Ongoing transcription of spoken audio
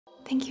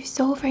Thank you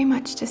so very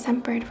much to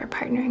Scentbird for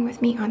partnering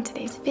with me on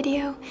today's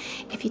video.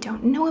 If you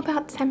don't know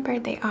about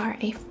Scentbird, they are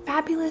a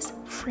fabulous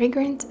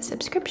fragrance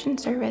subscription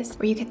service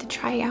where you get to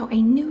try out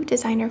a new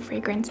designer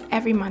fragrance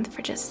every month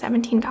for just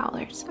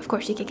 $17. Of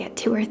course, you could get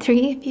 2 or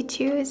 3 if you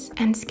choose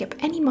and skip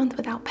any month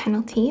without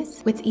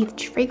penalties. With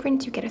each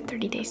fragrance, you get a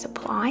 30-day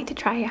supply to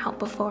try out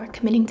before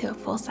committing to a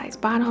full-size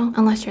bottle,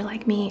 unless you're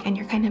like me and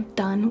you're kind of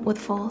done with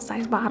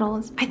full-size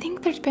bottles. I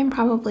think there's been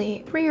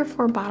probably 3 or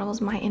 4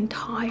 bottles my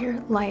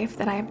entire life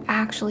that I've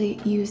actually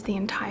used the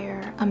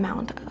entire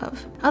amount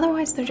of.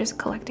 Otherwise, they're just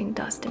collecting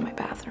dust in my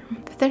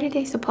bathroom. The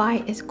 30-day supply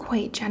is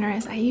quite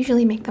generous. I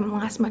usually make them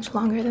last much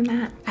longer than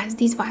that, as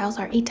these vials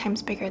are 8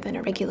 times bigger than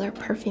a regular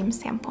perfume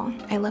sample.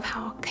 I love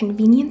how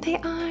convenient they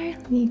are.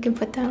 You can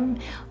put them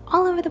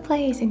all over the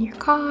place, in your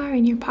car,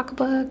 in your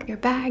pocketbook, your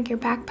bag, your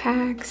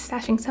backpack,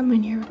 stashing some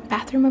in your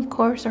bathroom, of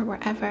course, or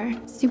wherever.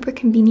 Super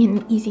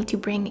convenient and easy to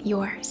bring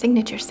your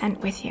signature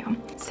scent with you.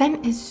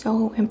 Scent is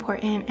so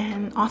important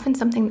and often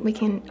something that we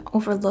can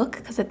overlook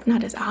because it's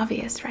not as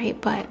obvious, right?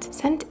 But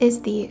scent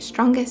is the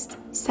strongest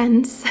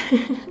sense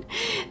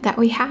that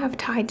we have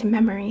tied to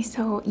memory.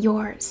 So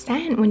your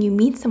scent, when you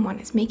meet someone,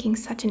 is making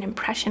such an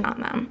impression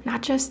on them.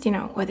 Not just,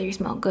 whether you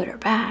smell good or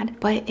bad,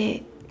 but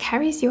it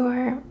carries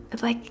your,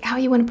 like, how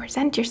you want to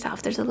present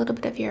yourself. There's a little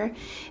bit of your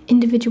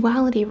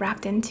individuality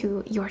wrapped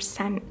into your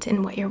scent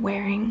and what you're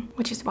wearing,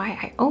 which is why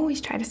I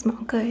always try to smell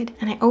good,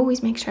 and I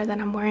always make sure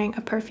that I'm wearing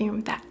a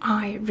perfume that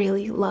I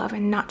really love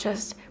and not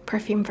just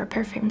perfume for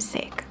perfume's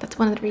sake. That's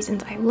one of the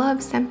reasons I love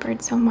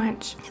Scentbird so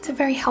much. It's a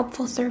very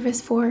helpful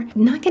service for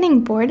not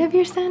getting bored of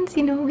your scents,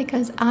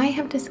 because I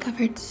have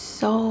discovered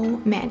so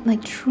many,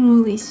 like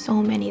truly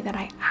so many that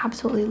I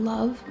absolutely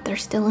love. They're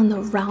still in the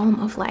realm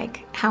of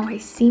like how I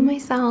see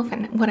myself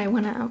and what I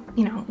want to,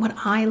 what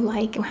I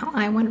like and how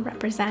I want to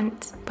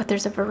represent. But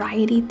there's a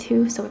variety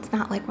too, so it's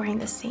not like wearing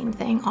the same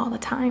thing all the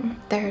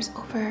time. There's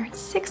over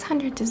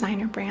 600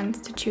 designer brands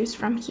to choose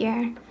from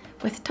here,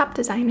 with top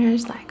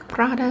designers like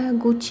Prada,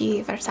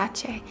 Gucci,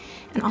 Versace,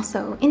 and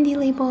also indie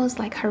labels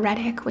like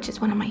Heretic, which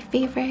is one of my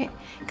favorite,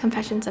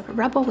 Confessions of a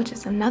Rebel, which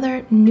is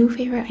another new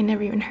favorite. I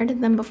never even heard of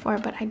them before,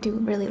 but I do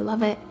really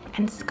love it,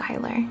 and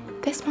Skylar.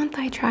 This month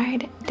I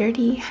tried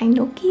Dirty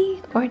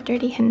Hinoki or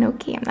Dirty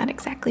Hinoki, I'm not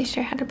exactly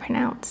sure how to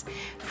pronounce,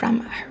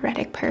 from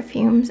Heretic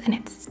Perfumes, and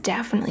it's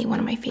definitely one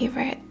of my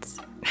favorites.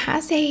 It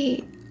has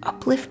a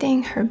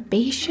uplifting,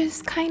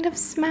 herbaceous kind of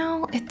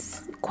smell.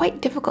 It's quite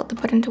difficult to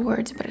put into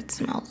words, but it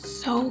smells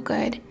so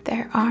good.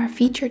 There are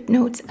featured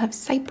notes of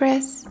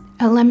cypress,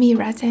 elemi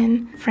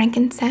resin,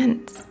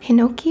 frankincense,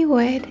 hinoki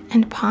wood,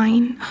 and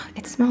pine.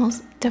 It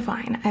smells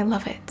divine. I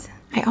love it.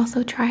 I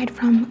also tried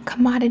from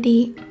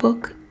Commodity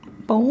Book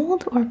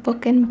Bold or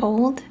Book and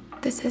Bold.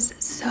 This is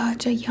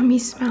such a yummy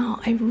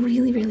smell. I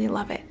really, really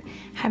love it.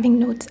 Having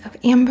notes of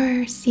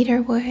amber,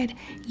 cedarwood,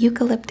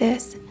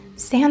 eucalyptus,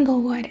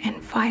 sandalwood, and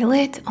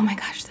violet. Oh my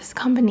gosh, this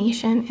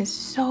combination is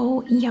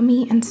so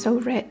yummy and so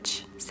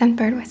rich.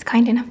 Scentbird was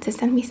kind enough to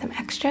send me some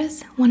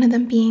extras, one of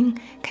them being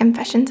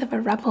Confessions of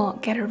a Rebel,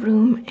 Get a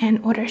Room,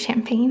 and Order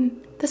Champagne.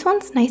 This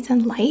one's nice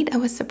and light. I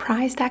was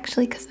surprised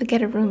actually because the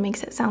Get a Room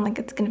makes it sound like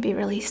it's going to be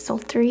really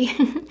sultry,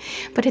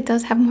 but it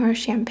does have more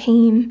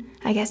champagne,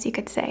 I guess you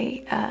could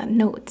say,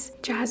 notes.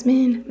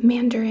 Jasmine,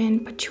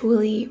 mandarin,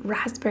 patchouli,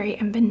 raspberry,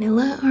 and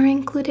vanilla are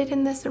included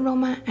in this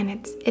aroma, and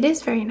it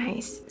is very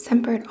nice.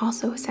 Scentbird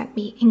also sent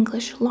me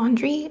English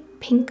Laundry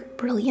Pink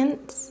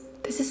Brilliance.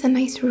 This is a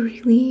nice,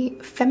 really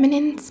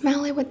feminine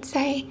smell, I would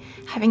say,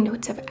 having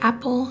notes of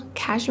apple,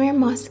 cashmere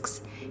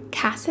musks,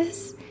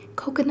 cassis,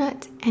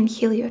 coconut, and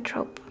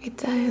heliotrope.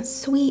 It's a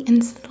sweet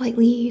and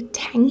slightly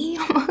tangy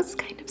almost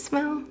kind of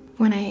smell.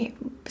 When I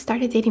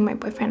started dating my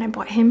boyfriend, I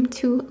bought him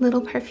 2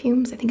 little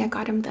perfumes. I think I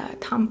got him the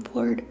Tom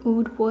Ford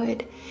Oud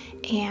Wood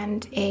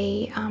and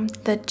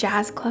the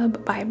Jazz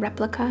Club by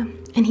Replica,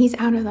 and he's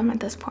out of them at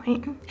this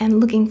point and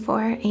looking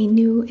for a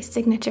new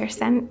signature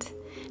scent.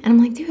 And I'm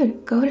like,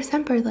 dude, go to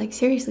Scentbird, like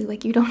seriously,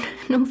 like you don't,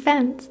 no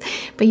offense,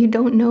 but you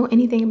don't know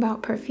anything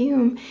about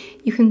perfume.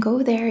 You can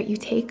go there, you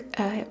take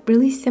a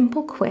really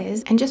simple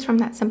quiz, and just from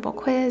that simple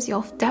quiz,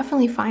 you'll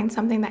definitely find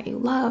something that you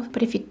love.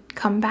 But if you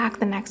come back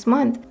the next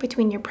month,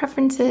 between your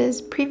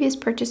preferences, previous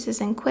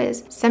purchases, and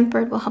quiz,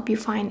 Scentbird will help you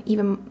find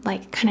even,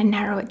 like, kind of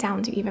narrow it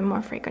down to even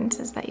more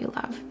fragrances that you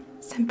love.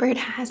 Scentbird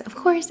has, of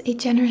course, a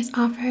generous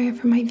offer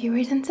for my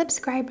viewers and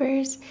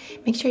subscribers.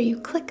 Make sure you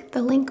click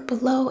the link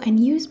below and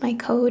use my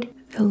code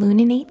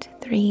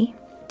Illuminate3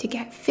 to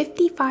get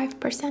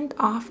 55%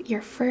 off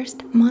your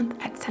first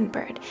month at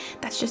Scentbird.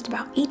 That's just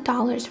about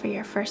 $8 for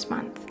your first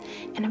month.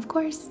 And of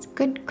course,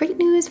 great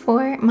news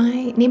for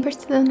my neighbors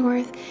to the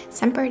north.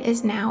 Scentbird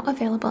is now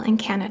available in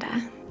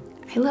Canada.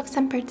 I love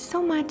Scentbird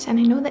so much, and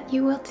I know that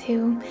you will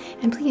too.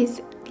 And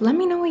please let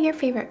me know what your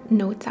favorite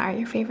notes are,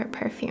 your favorite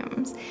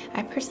perfumes.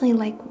 I personally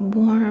like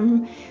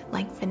warm,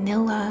 like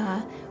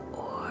vanilla,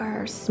 or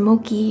for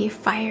smoky,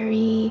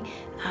 fiery,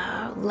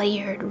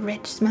 layered,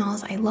 rich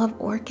smells. I love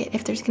orchid.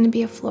 If there's going to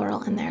be a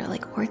floral in there,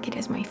 like orchid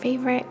is my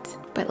favorite.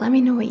 But let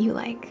me know what you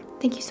like.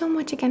 Thank you so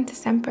much again to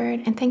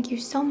Scentbird, and thank you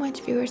so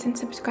much, viewers and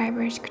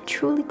subscribers.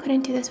 Truly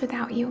couldn't do this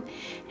without you.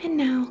 And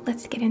now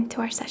let's get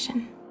into our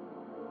session.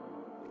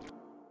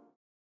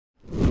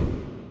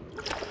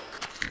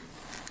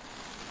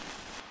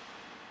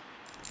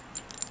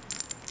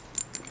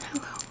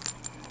 Hello,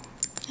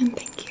 and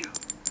thank you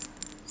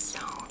so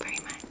very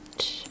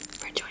much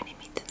for joining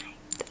me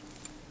tonight.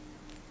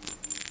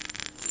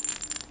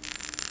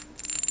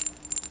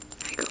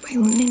 I go by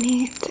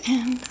Lunanate,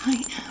 and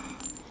I am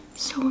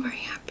so very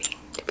happy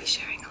to be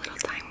sharing a little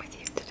time with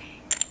you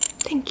today.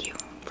 Thank you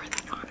for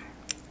that honor.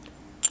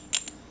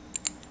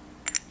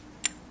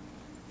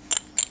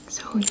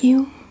 So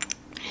you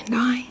and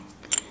I,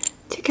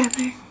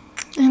 together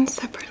and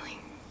separately,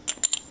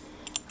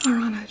 are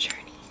on a journey.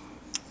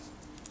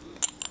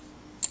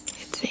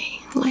 It's a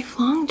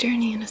lifelong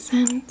journey in a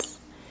sense,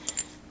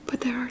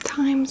 but there are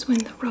times when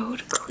the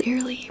road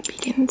clearly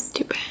begins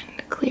to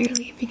bend,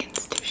 clearly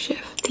begins to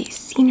shift. The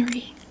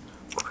scenery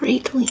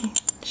greatly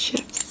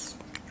shifts.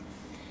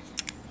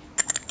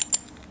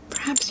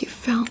 Perhaps you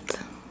felt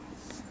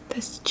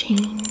this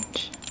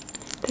change,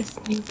 this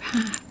new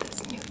path,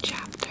 this new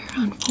chapter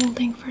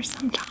unfolding for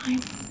some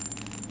time.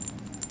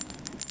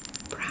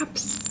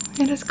 Perhaps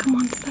it has come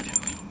on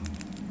suddenly.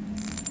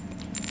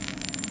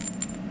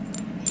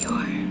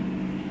 Your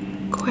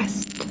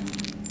quest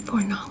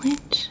for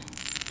knowledge,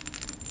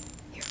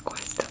 your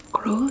quest of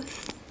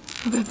growth,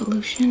 of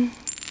evolution,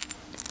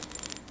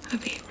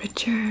 of a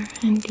richer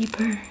and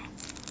deeper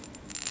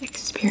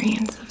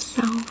experience of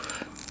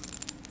self.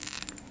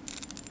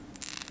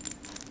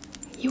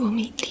 You will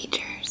meet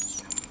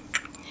teachers,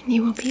 and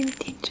you will be the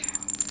teacher.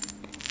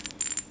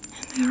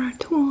 And there are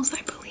tools,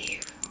 I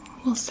believe,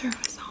 will serve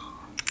us all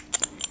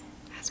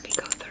as we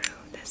go through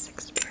this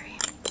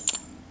experience.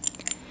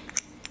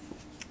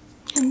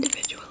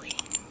 Individually,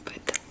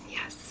 but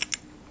yes,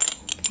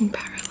 in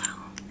parallel.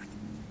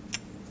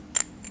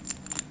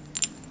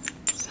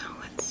 So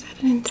let's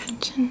set an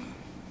intention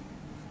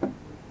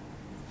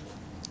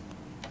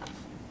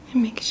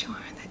and make sure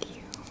that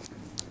you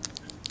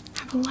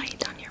have a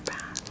light on your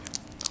path,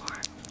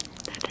 or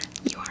that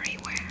you are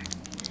aware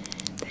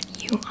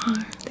that you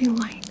are the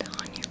light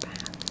on your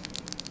path.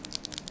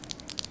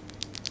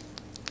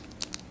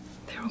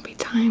 There will be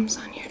times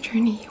on your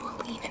journey you will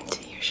lean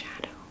into your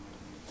shadow,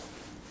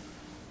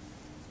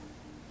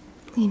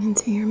 lean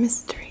into your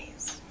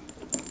mysteries,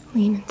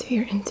 lean into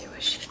your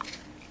intuition.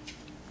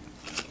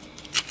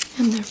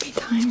 And there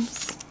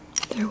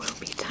will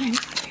be times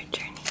on your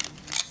journey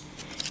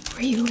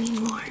where you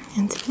lean more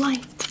into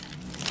light,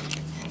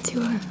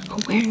 into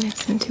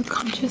awareness, into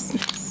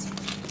consciousness,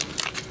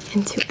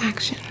 into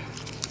action.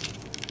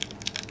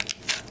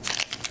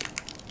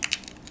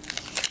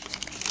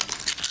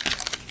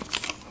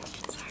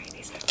 Sorry,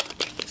 these are a little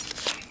tricky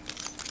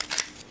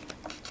sometimes.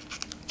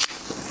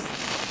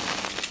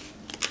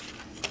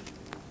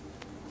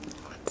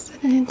 Let's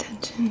set an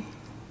intention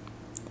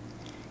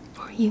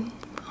for you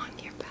on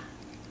your path,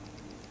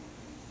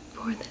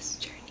 for this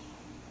journey,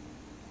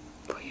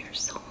 for your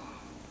soul.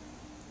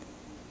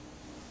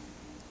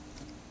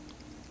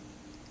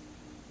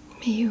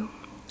 May you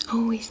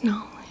always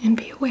know and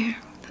be aware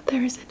that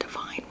there is a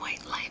divine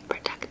white light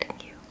protecting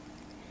you.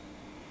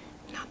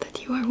 Not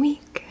that you are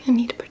weak and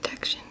need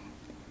protection,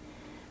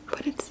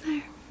 but it's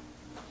there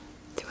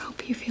to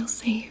help you feel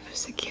safe,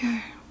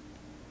 secure,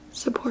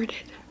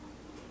 supported,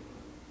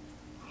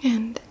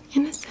 and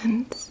in a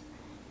sense,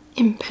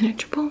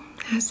 impenetrable,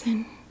 as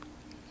in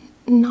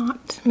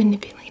not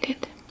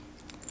manipulated,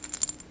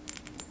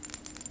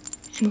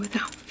 and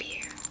without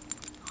fear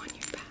on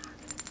your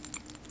path.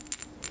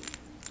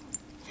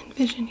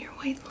 Envision your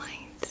white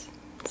light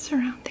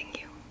surrounding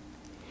you,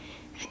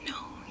 and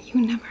know you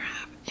never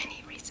have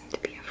any reason to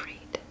be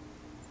afraid.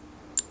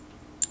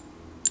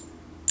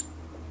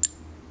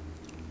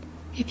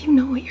 If you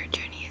know what your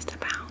journey is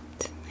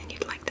about, and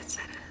you'd like to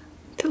set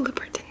a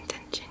deliberate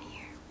intention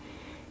here,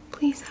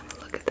 please have a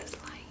look at this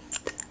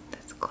light,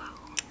 this glow,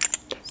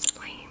 this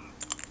flame.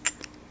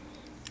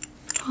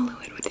 Follow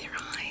it with your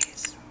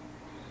eyes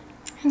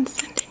and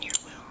send in your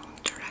will,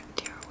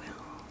 direct your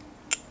will.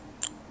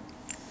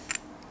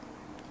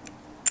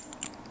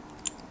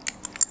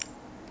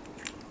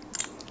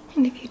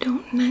 And if you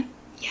don't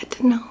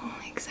yet know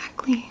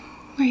exactly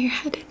where you're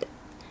headed,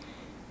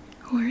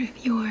 or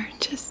if you're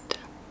just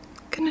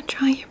gonna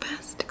try your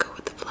best to go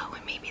with the flow,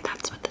 and maybe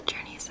that's what the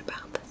journey is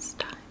about this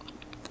time,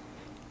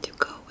 to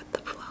go with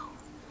the flow,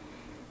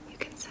 you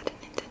can set an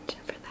intention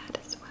for that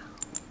as well.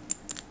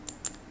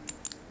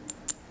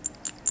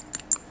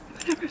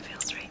 Whatever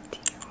feels right to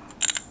you.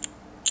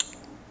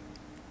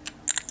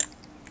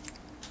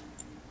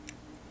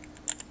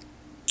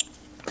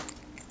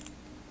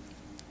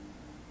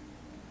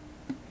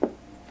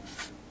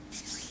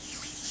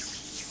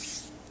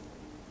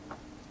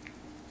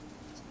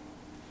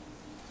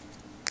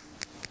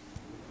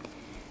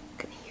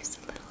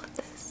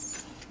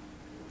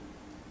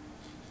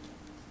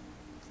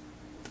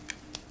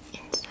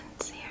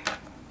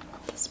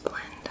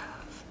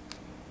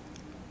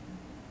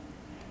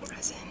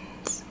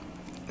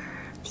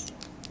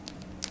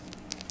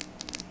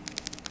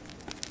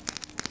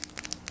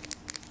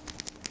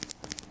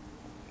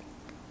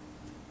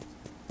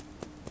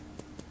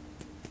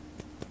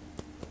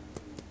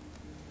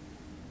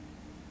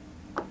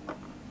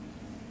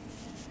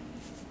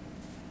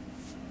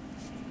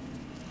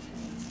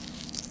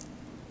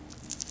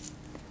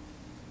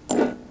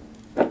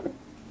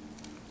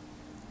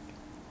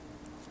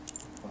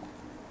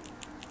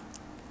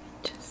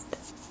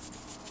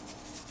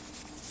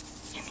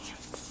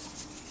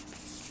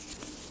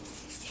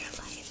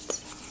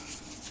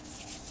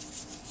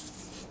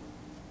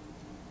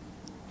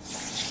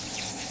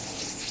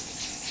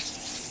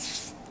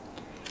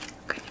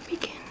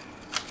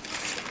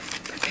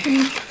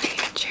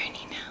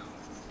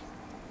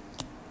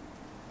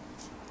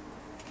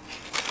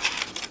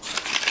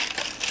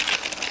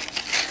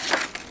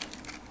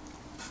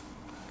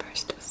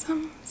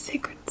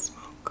 sacred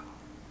smoke.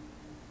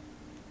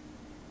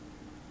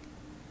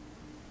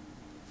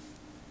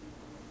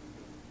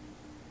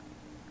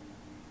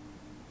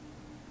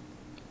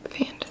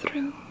 Fanned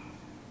through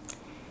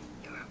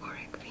your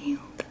auric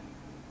field.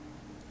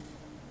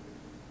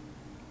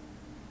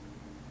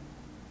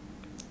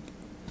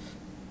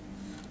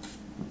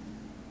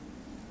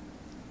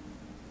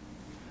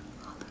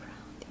 All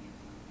around you.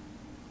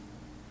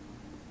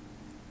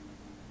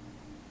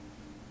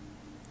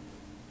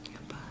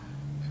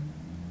 Above,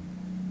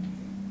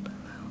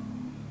 below,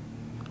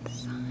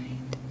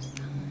 side to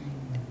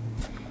side,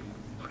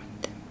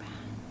 front and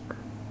back,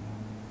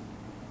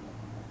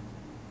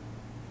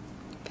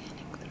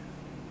 fanning through.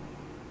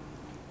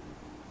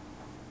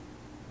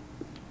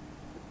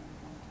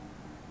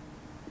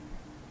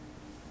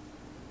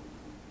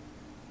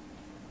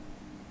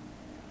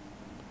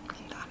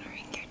 And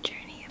honoring your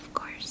journey, of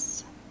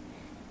course,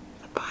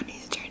 the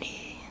body's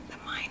journey, the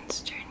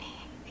mind's journey,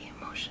 the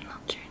emotional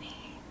journey,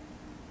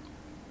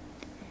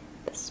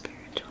 the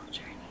spiritual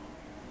journey.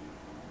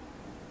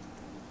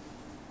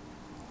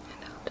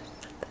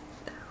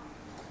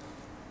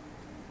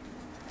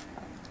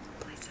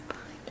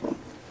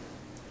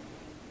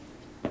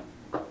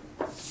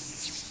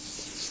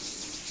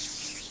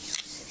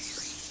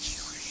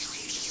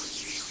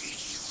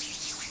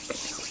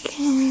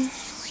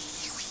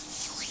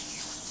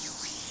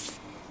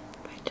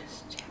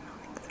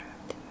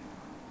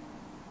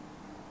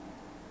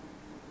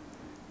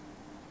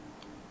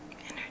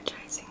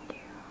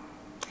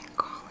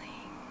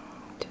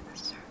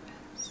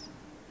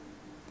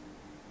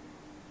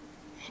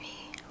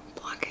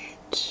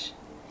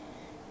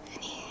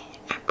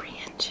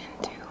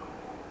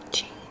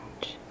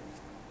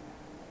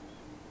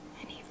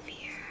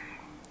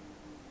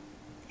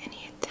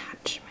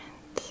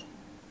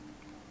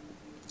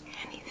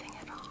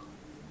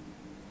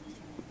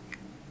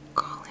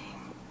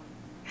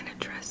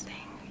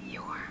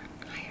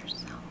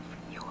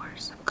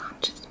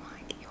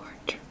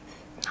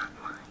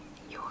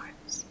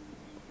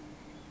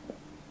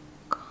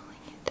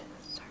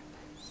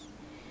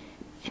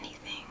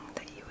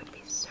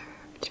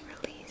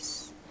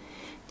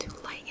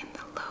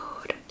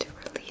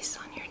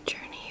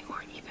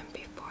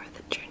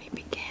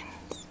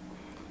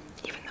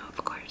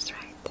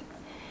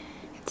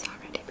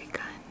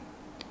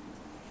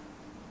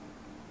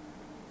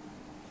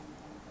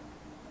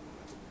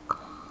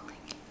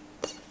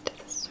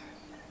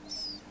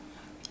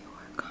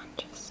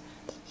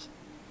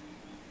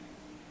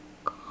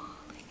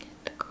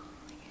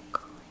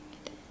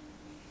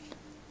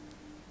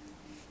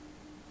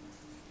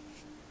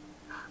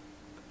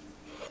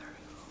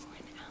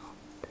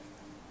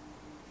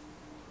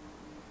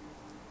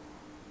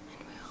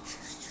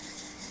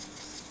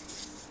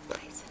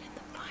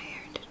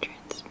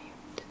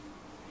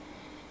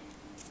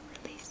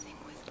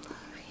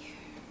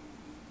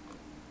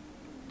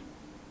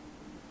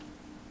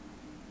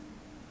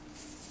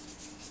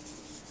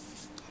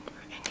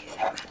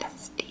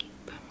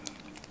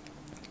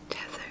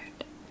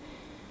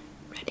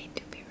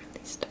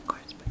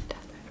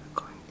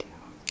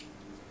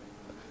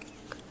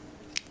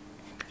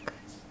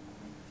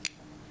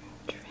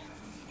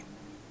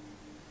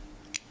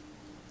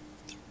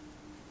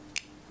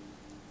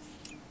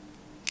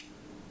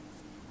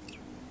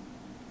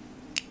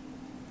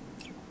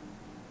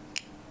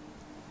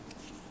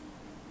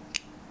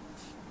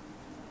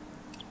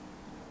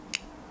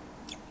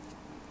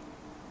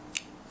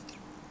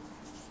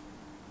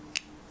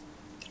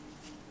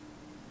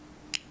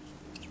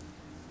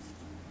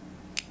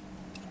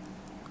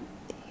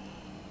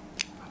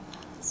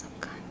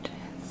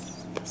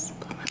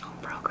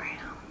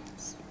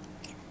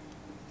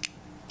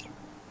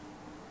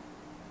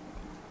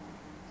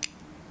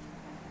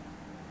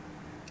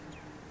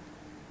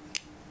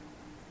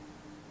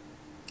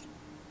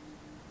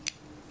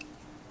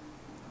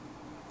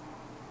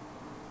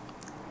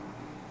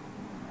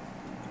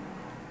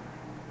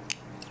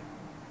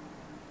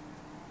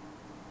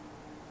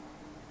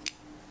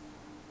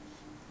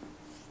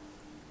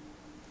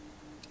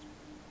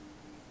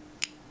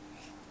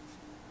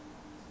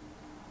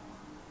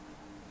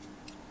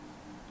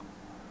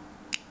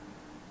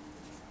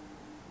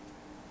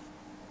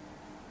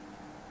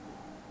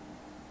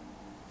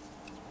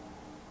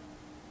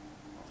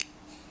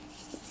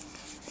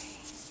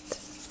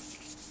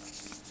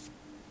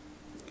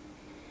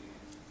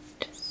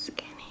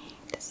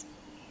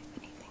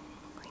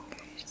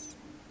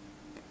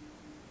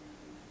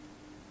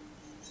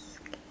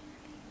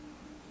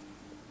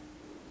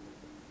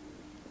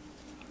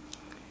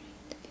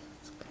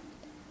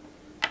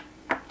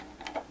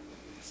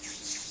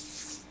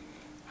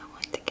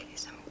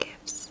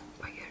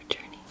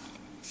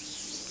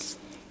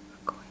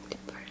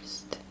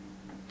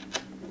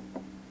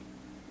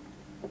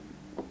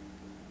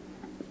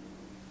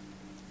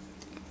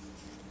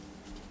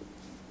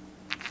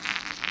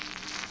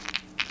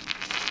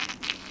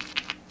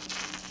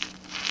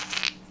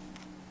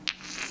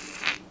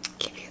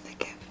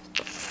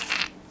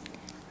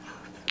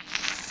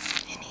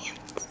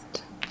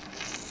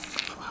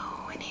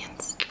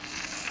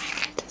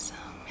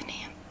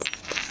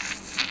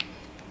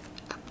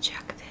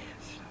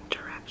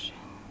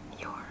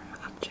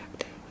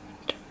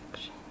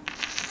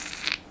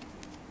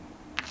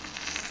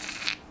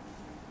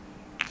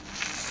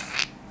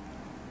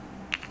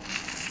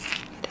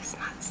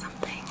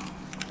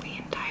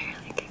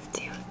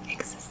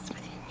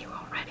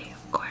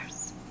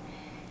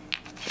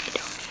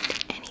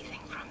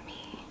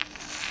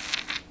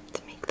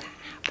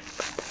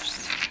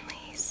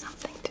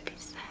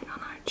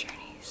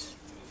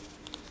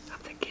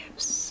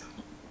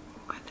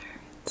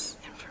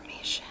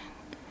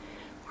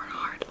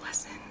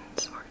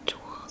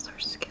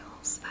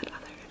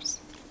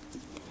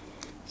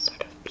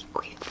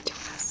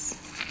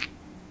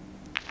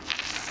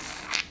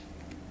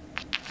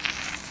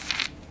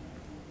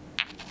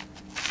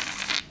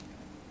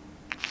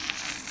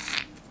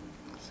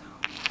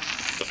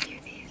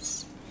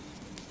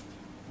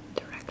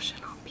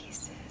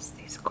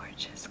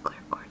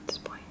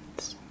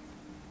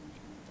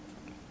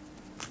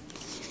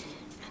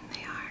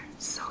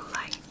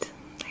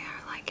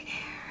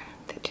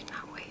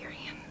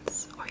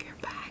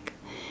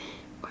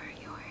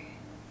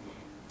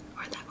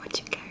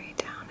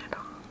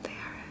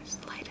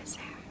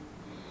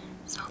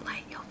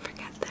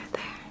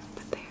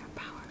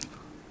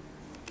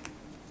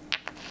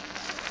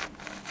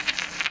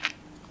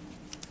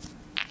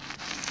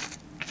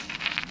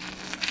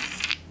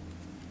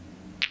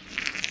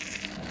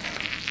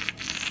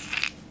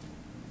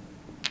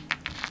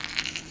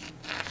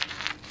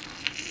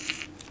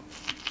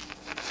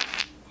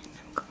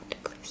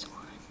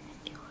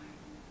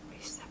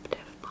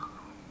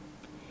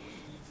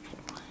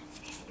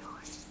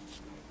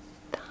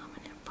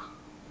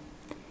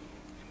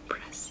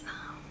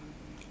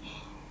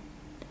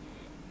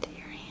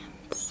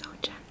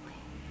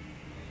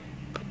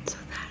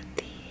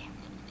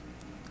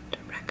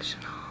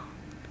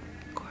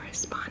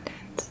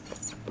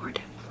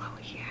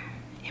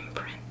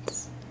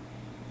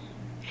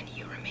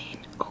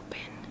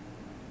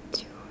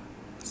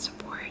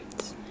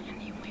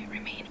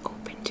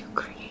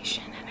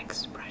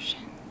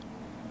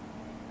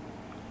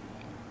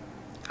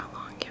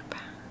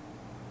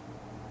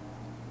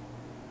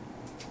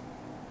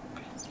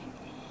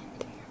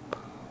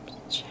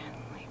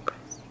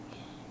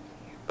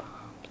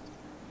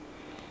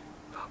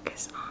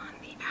 focus on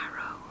the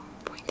arrow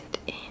pointed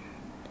in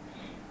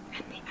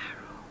and the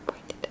arrow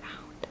pointed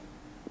out.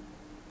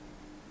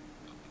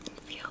 And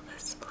feel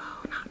this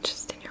flow not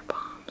just in your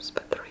palms,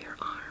 but through your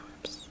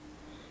arms,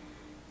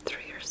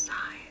 through your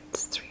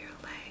sides, through your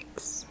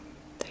legs,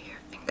 through your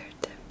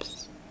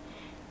fingertips,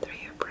 through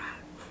your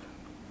breath,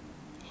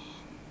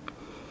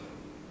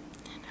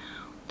 in and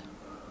out,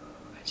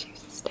 as you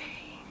stay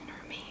and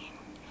remain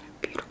in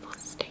a beautiful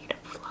state of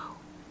flow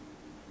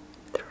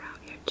throughout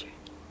your journey.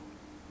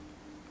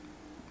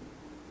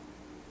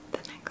 The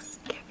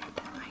next gift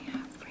that I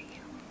have for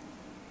you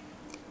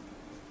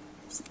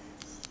is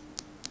this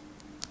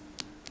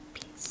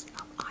piece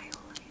of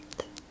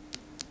iolite.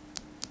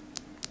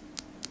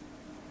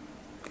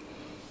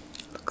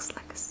 It looks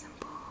like a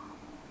simple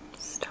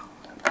stone,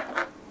 but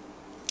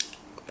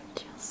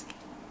you'll see.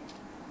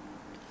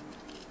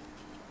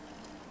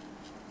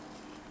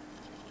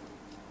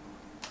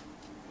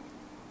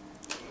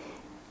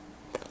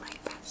 The light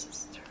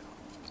passes through.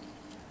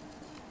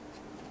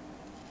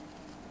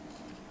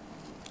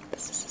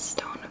 This is a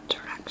stone of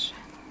direction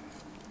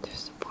to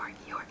support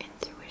your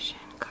intuition,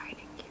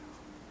 guiding you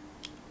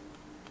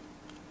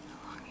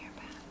along your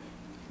path.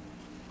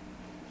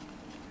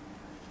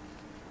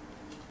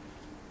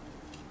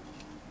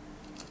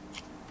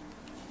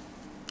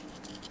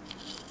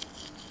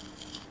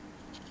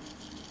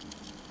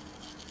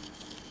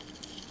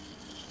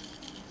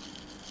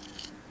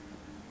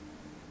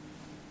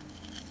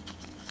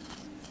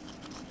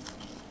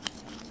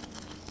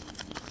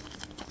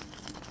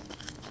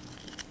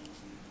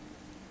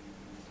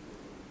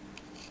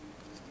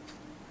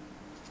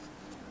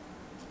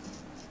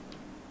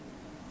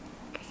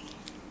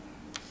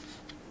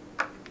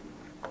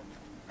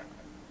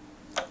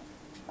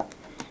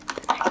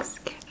 The next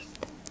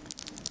gift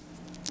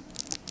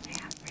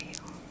I have for you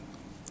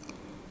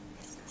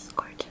is this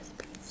gorgeous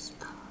piece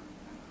of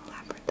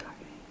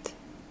labradorite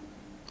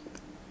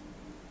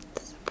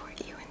to support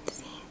you in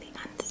seeing the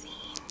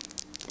unseen,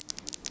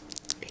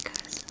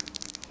 because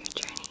your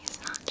journey is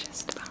not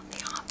just about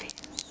the obvious.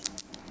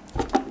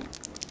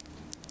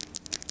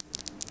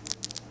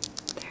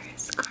 There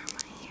is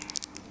karma here.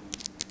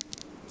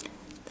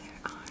 There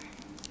are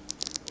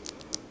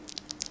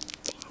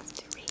things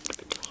to read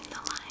between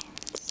the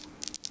lines.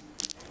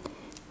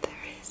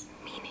 There is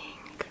meaning,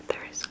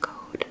 there is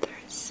code, there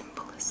is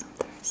symbolism,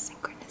 there is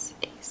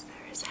synchronicities,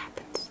 there is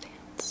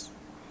happenstance.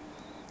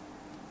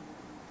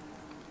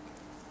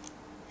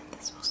 And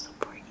this will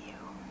support you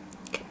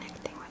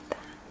connecting with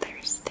that.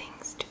 There's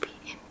things to be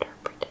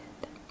interpreted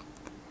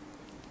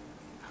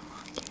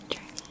along your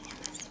journey, and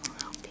this will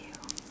help you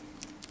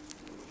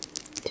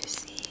to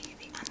see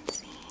the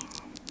unseen,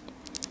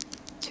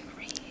 to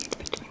read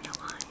between the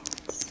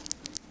lines.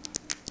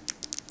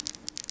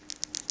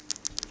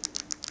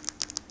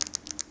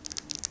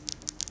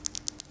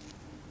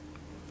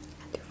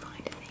 And to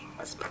find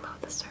things below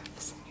the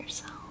surface in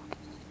yourself.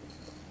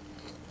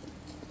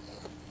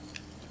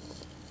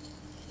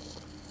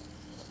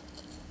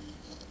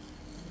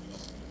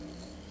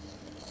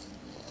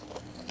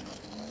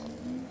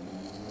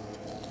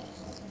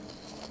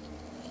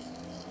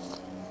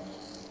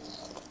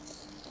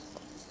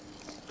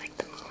 Like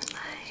the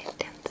moonlight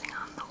dancing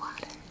on the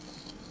water.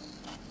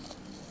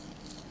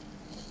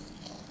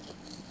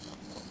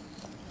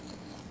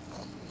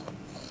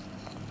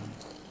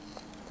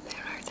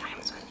 There are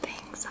times when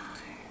things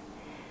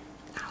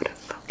are out of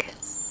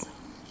focus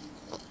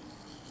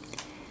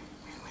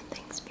and when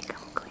things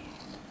become clear.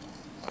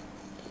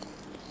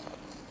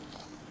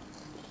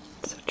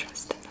 So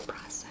trust in the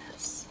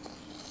process,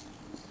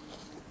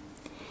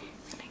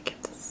 and it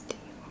gets us to you.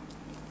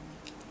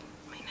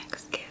 My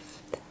next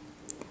gift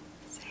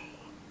is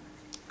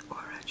a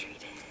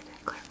aura-treated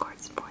clear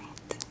quartz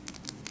point.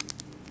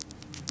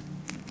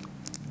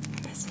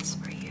 And this is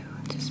for you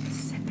to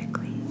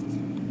specifically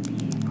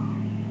be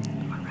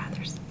able, or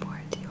rather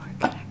support your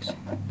connection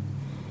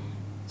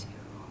to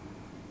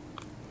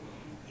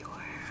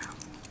your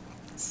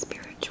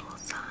spiritual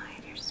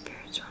side, your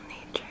spiritual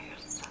nature, your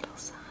subtle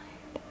side.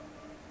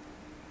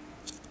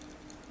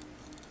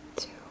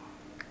 To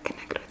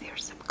connect with your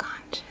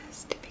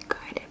subconscious, to be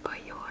guided by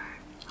your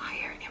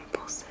higher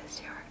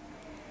impulses, your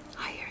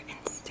higher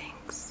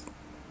instincts.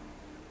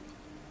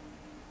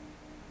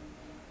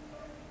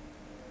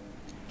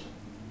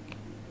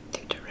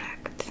 To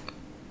direct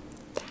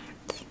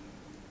that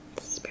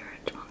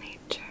spiritual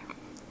nature,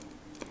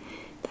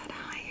 that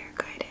higher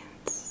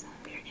guidance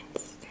of your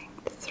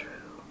instinct through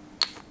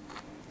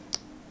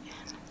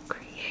and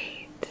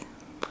create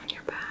on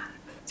your path,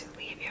 to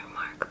leave your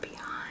mark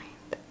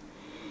behind,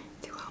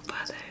 to help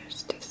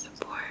others, to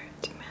support,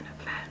 to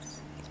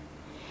manifest,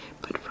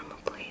 but from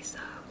a place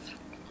of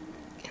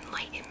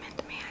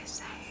enlightenment, may I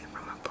say,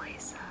 from a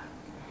place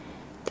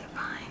of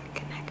divine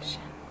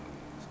connection.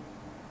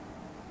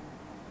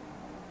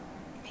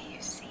 May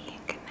you see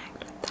and connect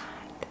with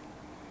that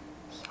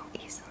so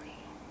easily,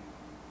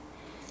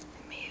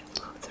 and may it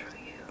flow through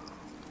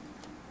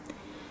you,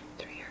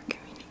 through your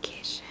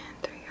communication,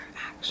 through your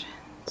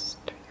actions,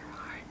 through your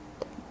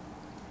heart.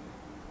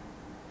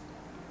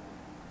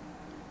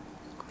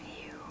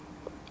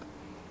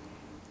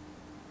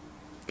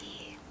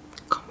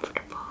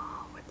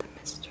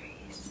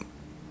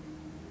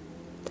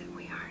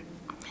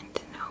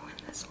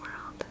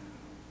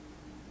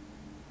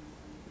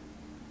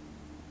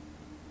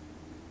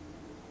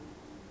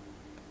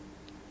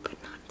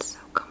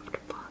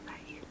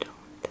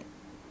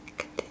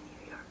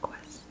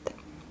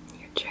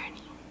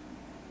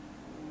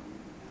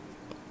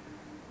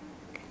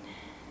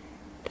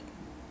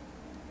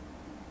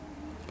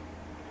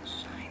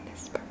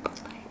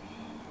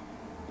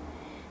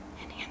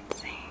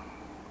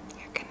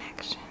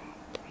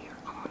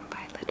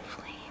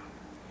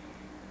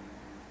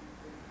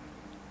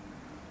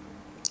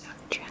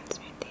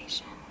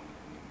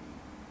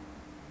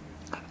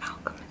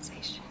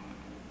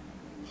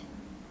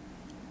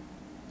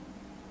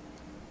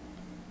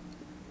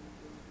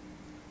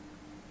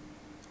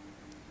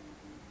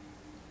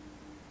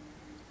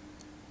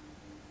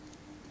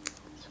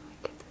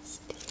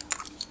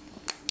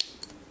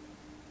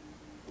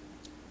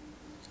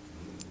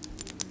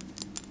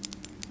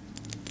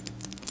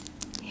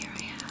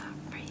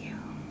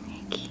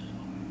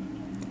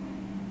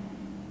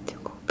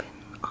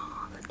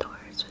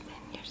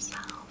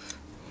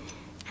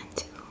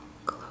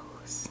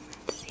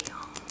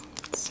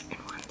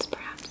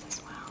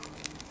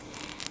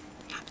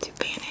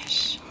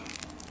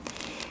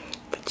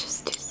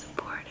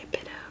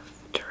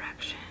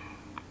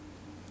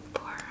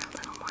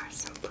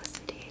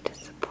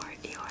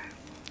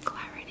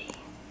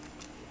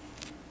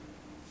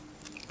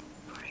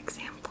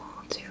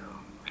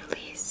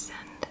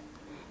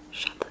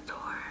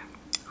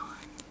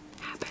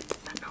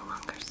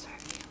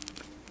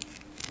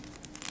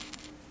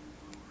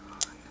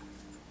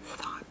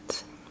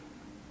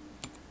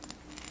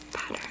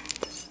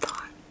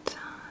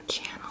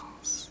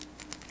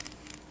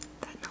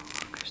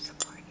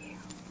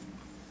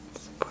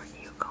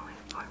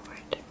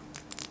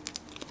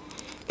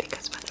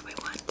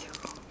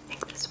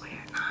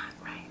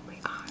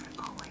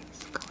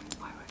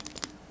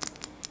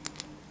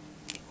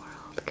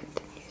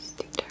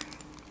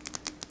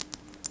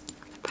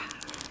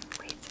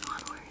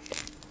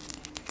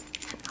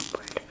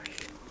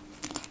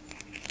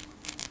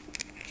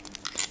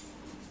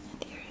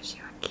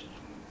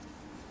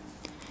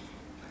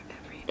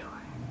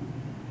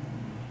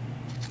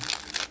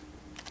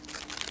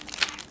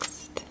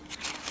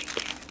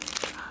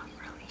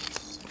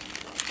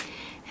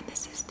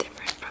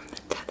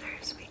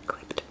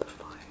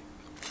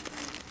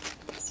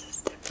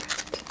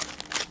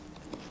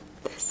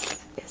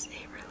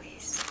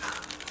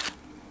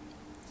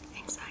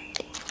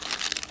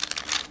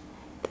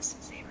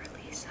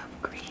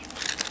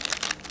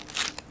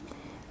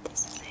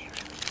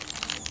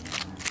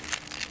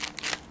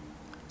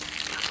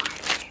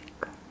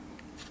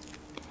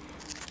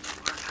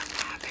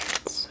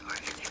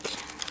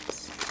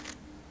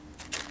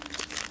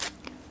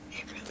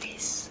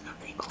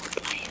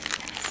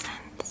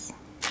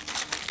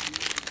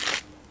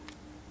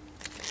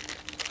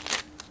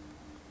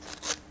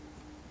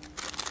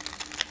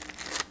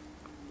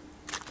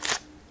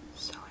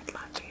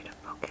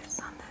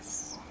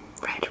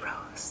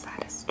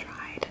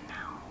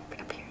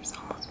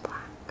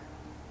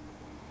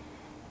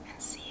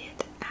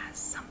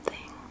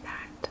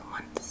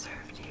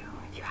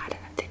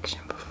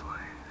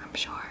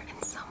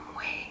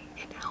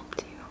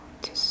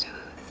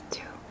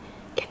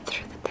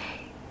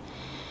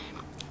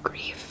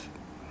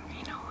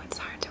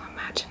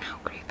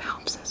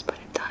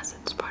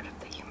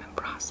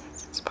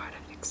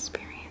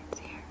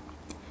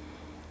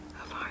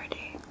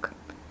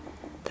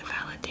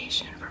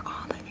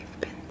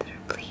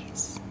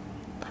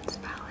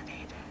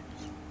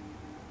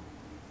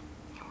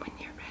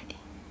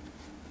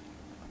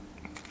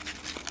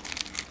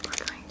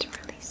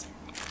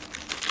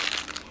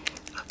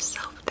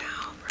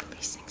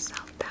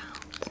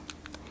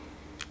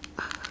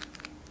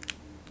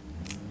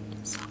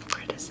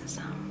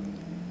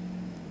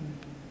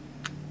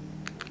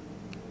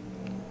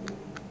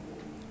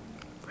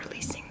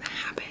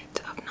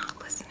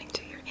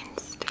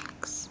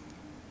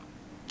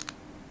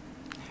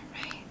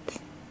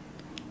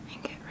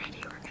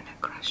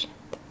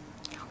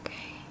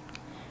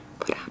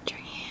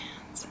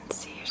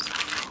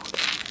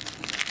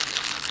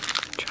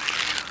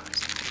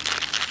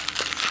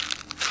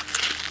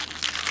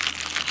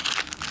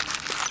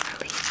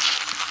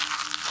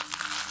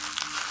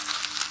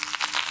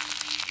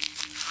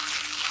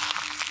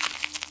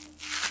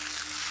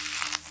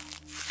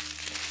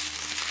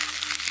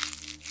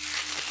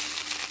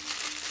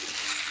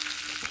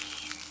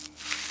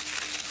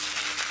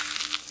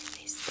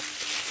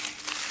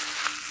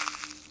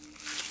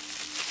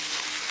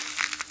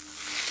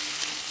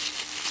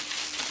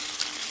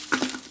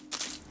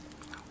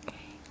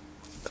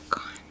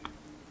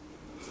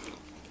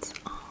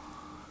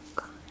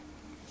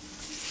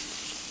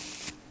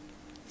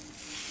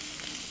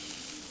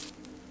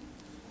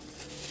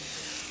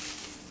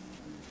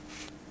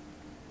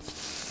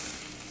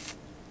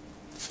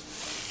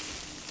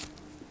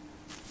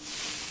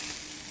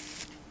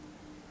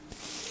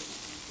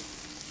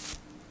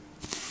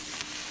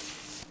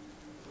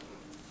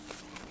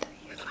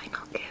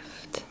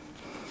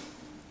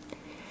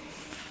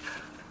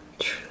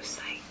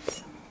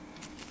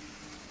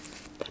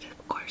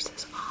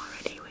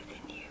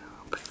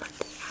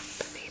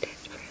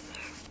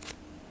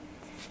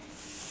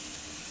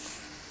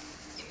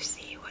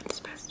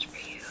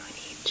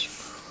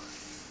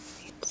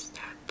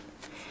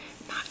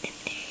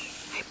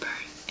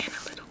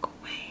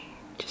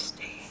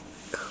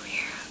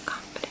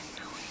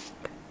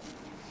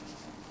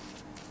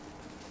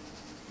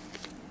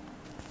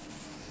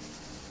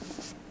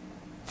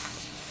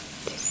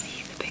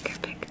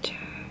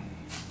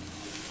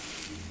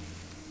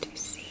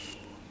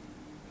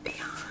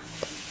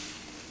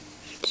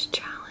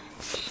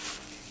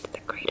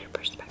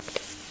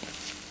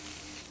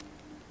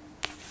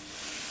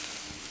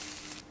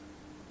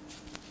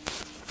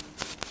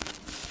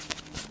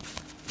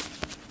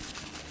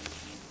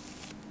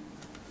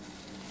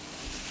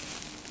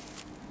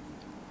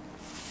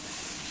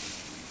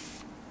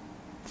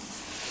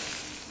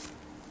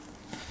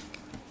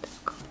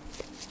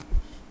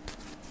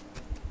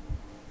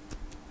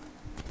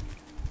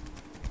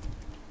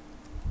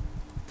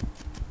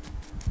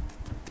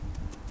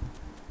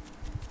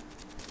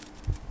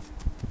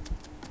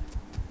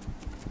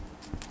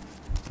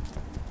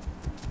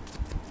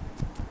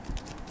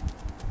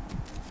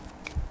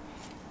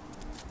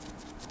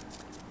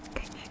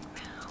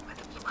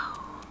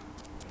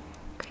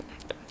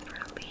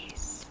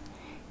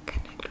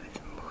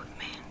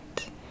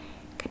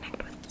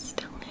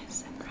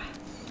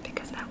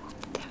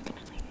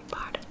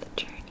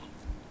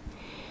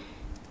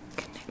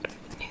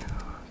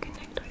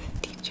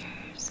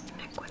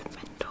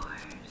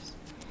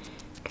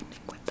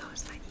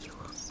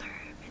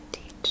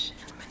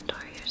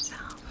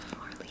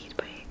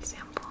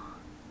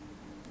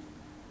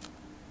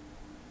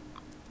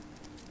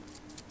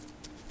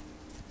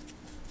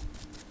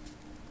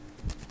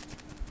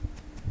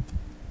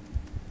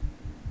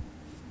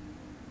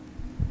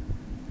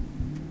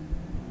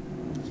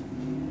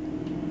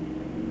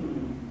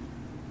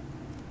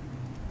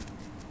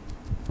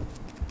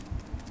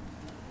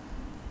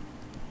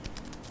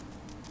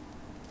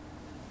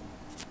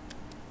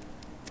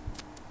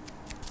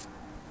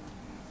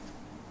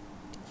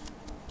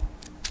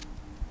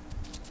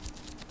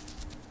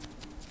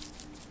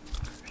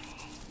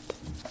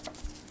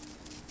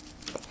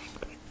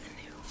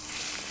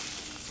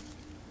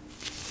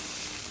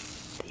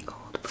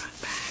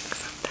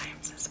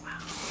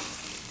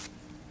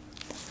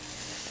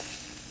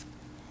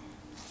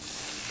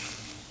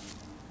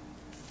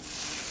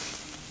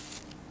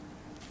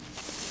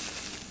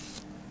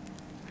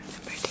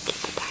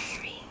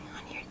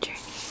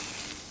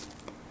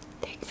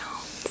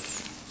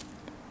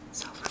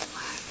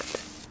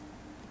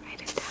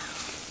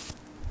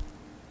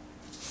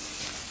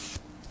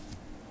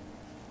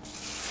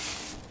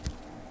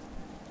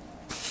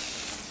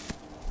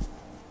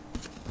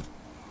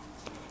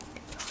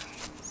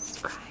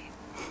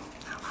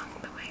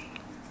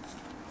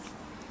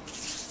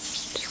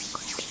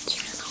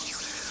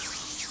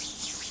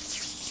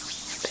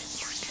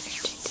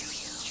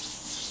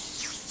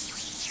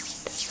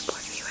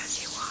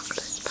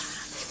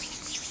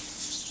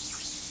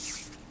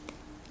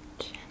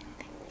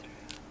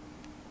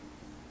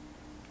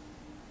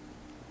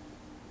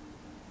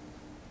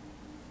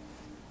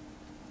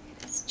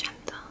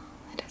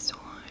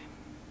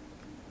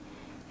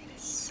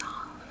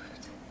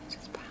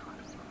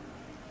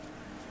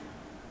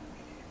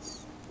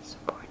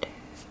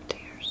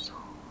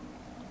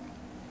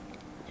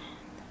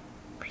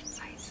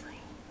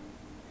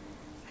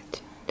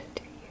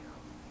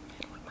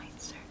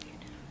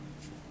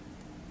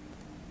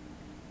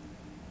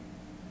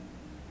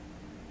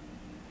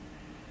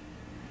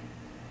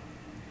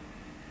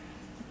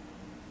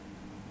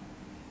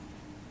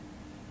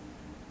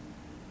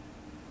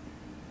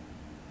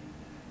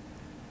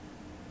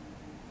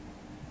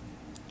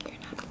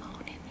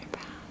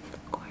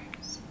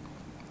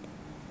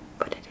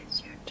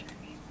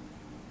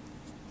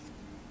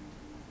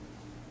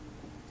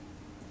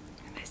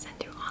 send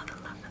you all the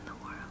love.